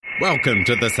Welcome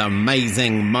to this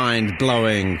amazing,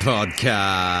 mind-blowing podcast.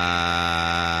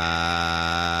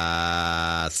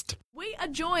 We are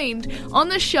joined on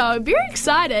the show, very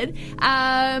excited,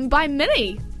 by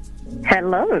Minnie.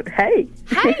 Hello, hey.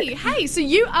 Hey, so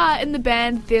you are in the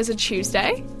band There's a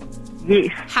Tuesday.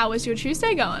 Yes. How is your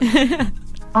Tuesday going?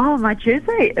 Oh, my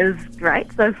Tuesday is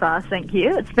great so far, thank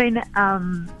you. It's been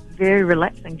very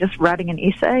relaxing, just writing an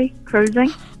essay, cruising.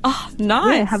 Oh,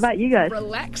 nice. Yeah, how about you guys?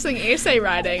 Relaxing essay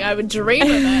writing. I would dream of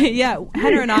it. Yeah,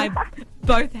 Hannah and I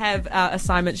both have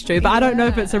assignments due, but I don't know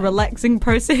if it's a relaxing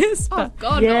process. Oh, But...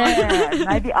 God, no. Yeah,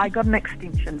 maybe I got an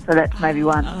extension, so that's maybe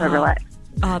one, so relax.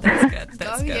 Oh, that's good.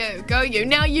 That's good. Go you.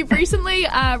 Now, you've recently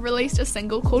released a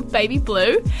single called Baby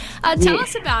Blue. Tell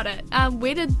us about it.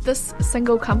 Where did this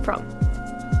single come from?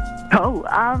 Oh,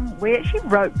 we actually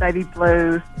wrote Baby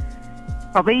Blue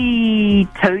probably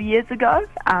 2 years ago,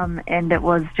 and it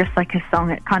was just like a song.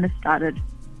 It kind of started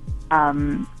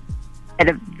at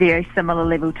a very similar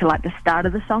level to like the start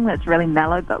of the song. That's really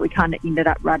mellow, but we kind of ended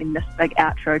up writing this big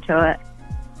outro to it.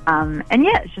 And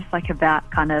yeah, it's just like about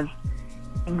kind of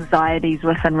anxieties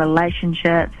within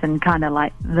relationships and kind of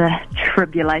like the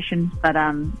tribulations. But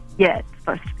yeah, it's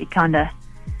supposed to be kind of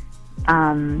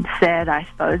sad, I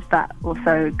suppose, but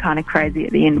also kind of crazy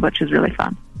at the end, which is really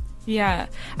fun. Yeah.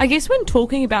 I guess when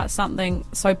talking about something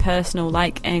so personal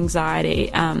like anxiety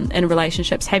in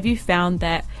relationships, have you found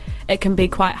that it can be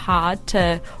quite hard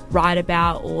to write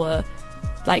about or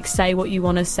like say what you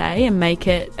want to say and make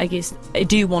it, I guess,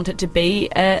 do you want it to be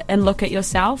and look at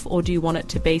yourself, or do you want it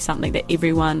to be something that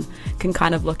everyone can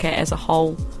kind of look at as a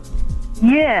whole?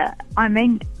 Yeah, I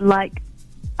mean, like,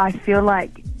 I feel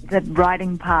like the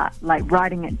writing part, like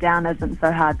writing it down isn't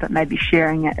so hard, but maybe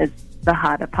sharing it is the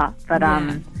harder part. But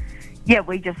yeah,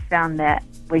 we just found that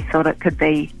we thought it could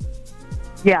be,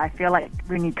 I feel like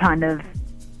when you kind of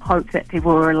hope that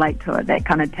people will relate to it, that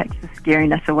kind of takes the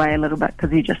scariness away a little bit,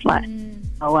 because you're just like,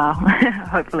 oh wow,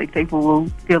 hopefully people will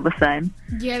feel the same.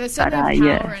 Yeah, there's certain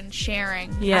power in sharing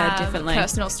definitely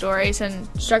personal stories and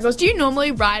struggles. Do you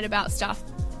normally write about stuff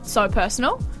so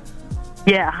personal?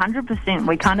 Yeah, 100%.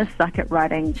 We kind of suck at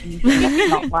writing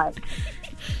not like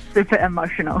super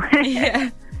emotional. Yeah.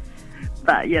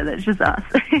 But yeah, that's just us.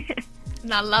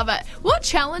 And I love it. What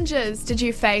challenges did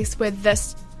you face with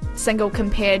this single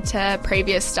compared to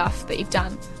previous stuff that you've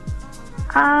done?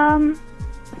 I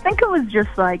think it was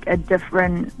just like a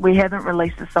different, we haven't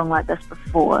released a song like this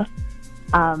before,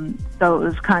 so it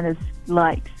was kind of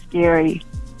like scary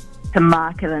to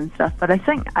market and stuff, but I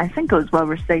think it was well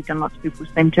received and lots of people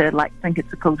seem to like think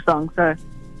it's a cool song. So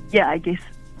yeah, I guess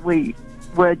we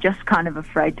were just kind of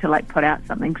afraid to like put out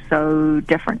something so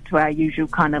different to our usual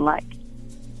kind of like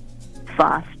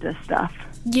faster stuff.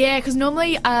 Yeah, because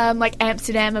normally like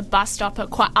Amsterdam, a bus stop, are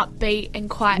quite upbeat and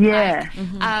quite like,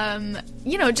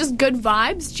 you know, just good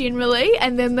vibes generally,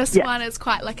 and then this one is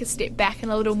quite like a step back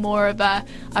and a little more of a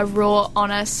raw,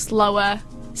 honest, slower,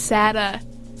 sadder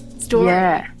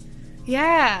story.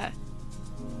 Yeah.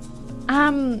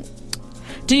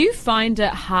 Do you find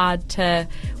it hard to,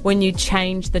 when you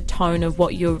change the tone of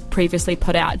what you previously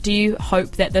put out, do you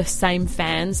hope that the same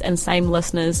fans and same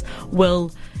listeners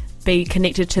will be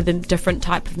connected to the different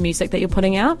type of music that you're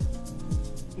putting out?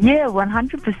 Yeah,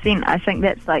 100%. I think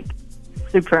that's like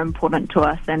super important to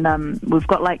us, and we've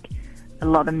got like a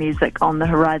lot of music on the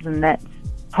horizon that's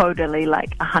totally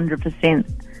like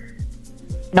 100%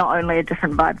 not only a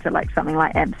different vibe to like something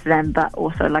like Amsterdam, but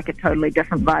also like a totally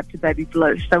different vibe to Baby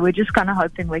Blue. So we're just kind of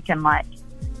hoping we can like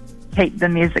keep the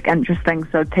music interesting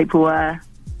so people are,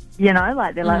 you know,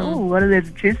 like they're like, oh, what are There's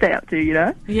a Tuesday up to, you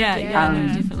know? Yeah,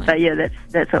 definitely. But yeah,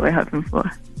 that's what we're hoping for.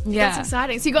 Yeah. That's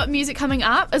exciting. So you got music coming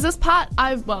up. Is this part,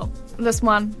 this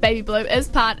one, Baby Blue, is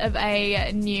part of a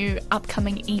new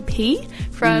upcoming EP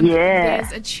from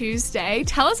There's a Tuesday.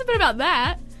 Tell us a bit about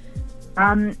that.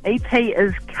 EP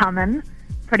is coming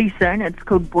pretty soon. It's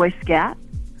called Boy Scout,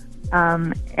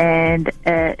 and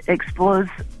it explores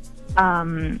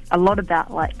a lot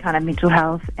about like kind of mental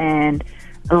health, and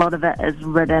a lot of it is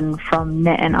written from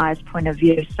Nat and I's point of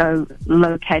view, so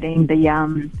locating the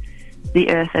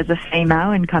earth as a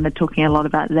female and kind of talking a lot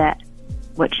about that,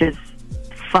 which is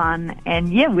fun.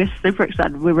 And yeah, we're super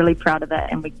excited. We're really proud of it,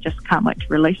 and we just can't wait to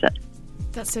release it.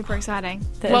 That's super exciting.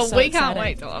 We can't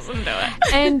wait to listen to it.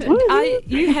 And are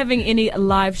you having any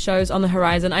live shows on the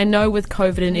horizon? I know with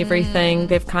COVID and everything,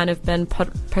 they've kind of been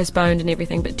postponed and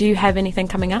everything, but do you have anything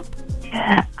coming up?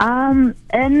 Yeah,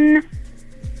 in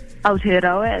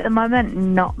Aotearoa at the moment,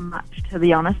 not much to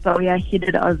be honest, but we are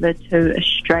headed over to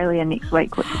Australia next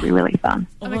week, which will be really fun.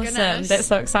 Oh my Awesome, that's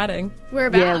so exciting.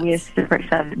 Whereabouts? Yeah, we're super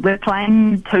excited. We're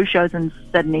playing 2 shows in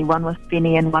Sydney, one with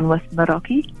Benny and one with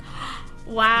Maroki.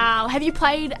 Wow. Have you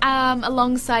played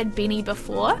alongside Benny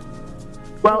before?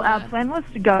 Well, our plan was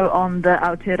to go on the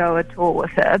Aotearoa tour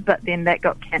with her, but then that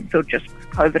got cancelled just with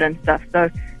COVID and stuff. So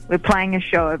we're playing a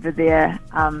show over there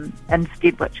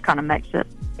instead, which kind of makes it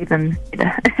even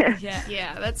better.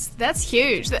 Yeah, that's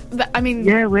huge. I mean,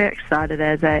 yeah, we're excited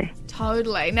as a.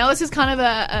 Totally. Now this is kind of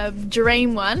a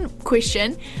dream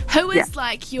question. Who is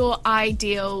like your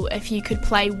ideal if you could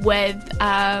play with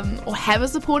or have a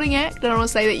supporting act? I don't want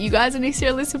to say that you guys are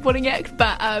necessarily a supporting act,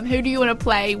 but who do you want to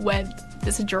play with?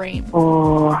 That's a dream.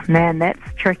 Oh man, that's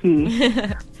tricky.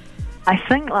 I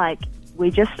think like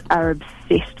we just are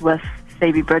obsessed with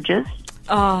Phoebe Bridgers.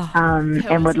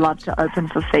 And would love to open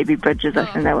for Phoebe Bridgers. I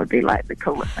think that would be like the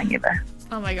coolest thing ever.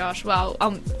 Oh my gosh, well,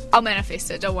 I'll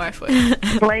manifest it, don't worry for it.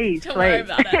 Please. Worry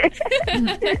about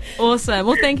it. Awesome.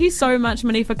 Well, thank you so much,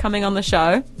 Minnie, for coming on the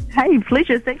show. Hey,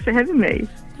 pleasure. Thanks for having me.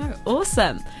 Oh,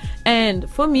 awesome. And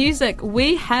for music,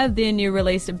 we have their new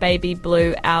release, Baby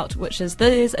Blue, out, which is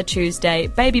this a Tuesday.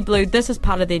 Baby Blue, this is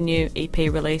part of their new EP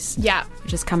release. Yeah.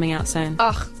 Which is coming out soon.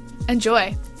 Oh,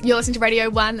 enjoy. You're listening to Radio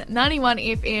 191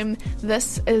 FM.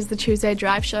 This is the Tuesday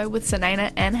Drive Show with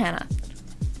Sunaina and Hannah.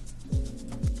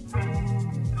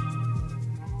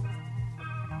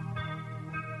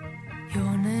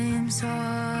 Your name's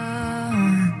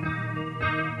on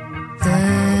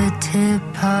the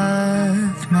tip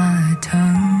of my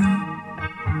tongue.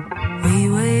 We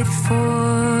wait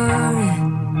for it.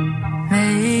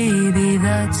 Maybe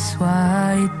that's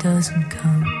why it doesn't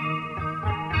come.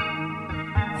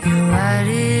 You light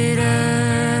it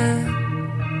up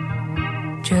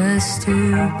just to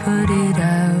put it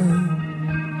out,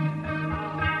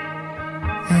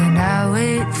 and I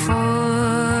wait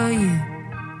for you.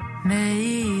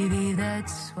 Maybe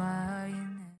that's why.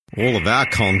 All of our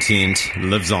content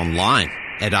lives online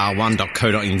at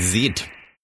r1.co.nz.